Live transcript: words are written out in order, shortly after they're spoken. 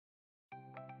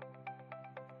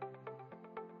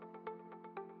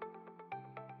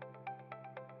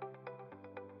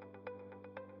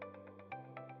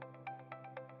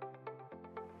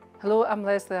Hello, I'm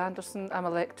Leslie Anderson. I'm a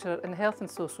lecturer in Health and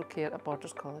Social Care at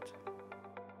Borders College.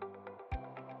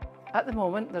 At the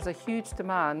moment, there's a huge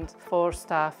demand for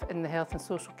staff in the health and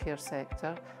social care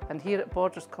sector, and here at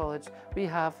Borders College we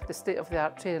have the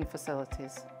state-of-the-art training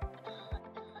facilities.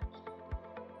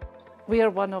 We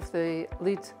are one of the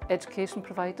lead education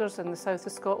providers in the south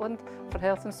of Scotland for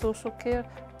health and social care.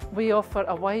 We offer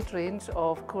a wide range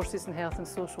of courses in health and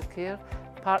social care,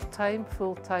 part-time,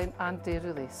 full-time and day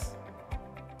release.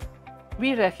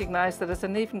 We recognise there is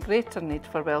an even greater need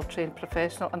for well-trained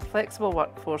professional and flexible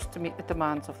workforce to meet the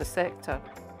demands of the sector.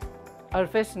 Our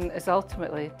vision is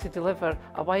ultimately to deliver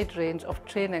a wide range of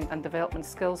training and development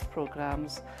skills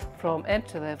programmes from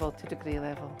entry level to degree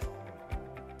level.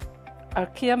 Our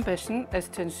key ambition is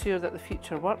to ensure that the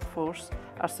future workforce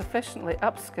are sufficiently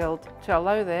upskilled to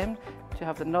allow them to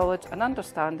have the knowledge and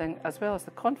understanding as well as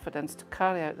the confidence to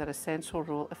carry out their essential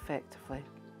role effectively.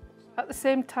 At the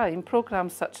same time,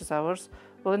 programmes such as ours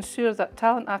will ensure that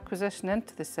talent acquisition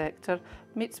into the sector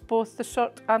meets both the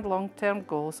short and long-term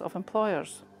goals of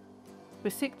employers. We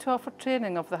seek to offer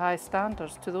training of the highest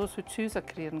standards to those who choose a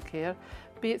career in care,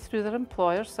 be it through their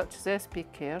employers such as SB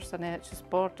Cares and NHS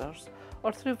Borders,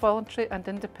 or through voluntary and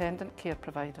independent care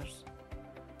providers.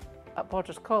 At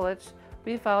Borders College,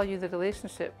 we value the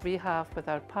relationship we have with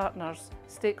our partners,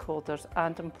 stakeholders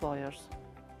and employers.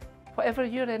 Whatever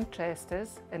your interest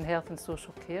is in health and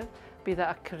social care, be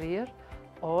that a career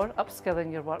or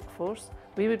upskilling your workforce,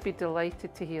 we would be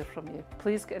delighted to hear from you.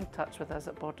 Please get in touch with us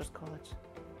at Borders College.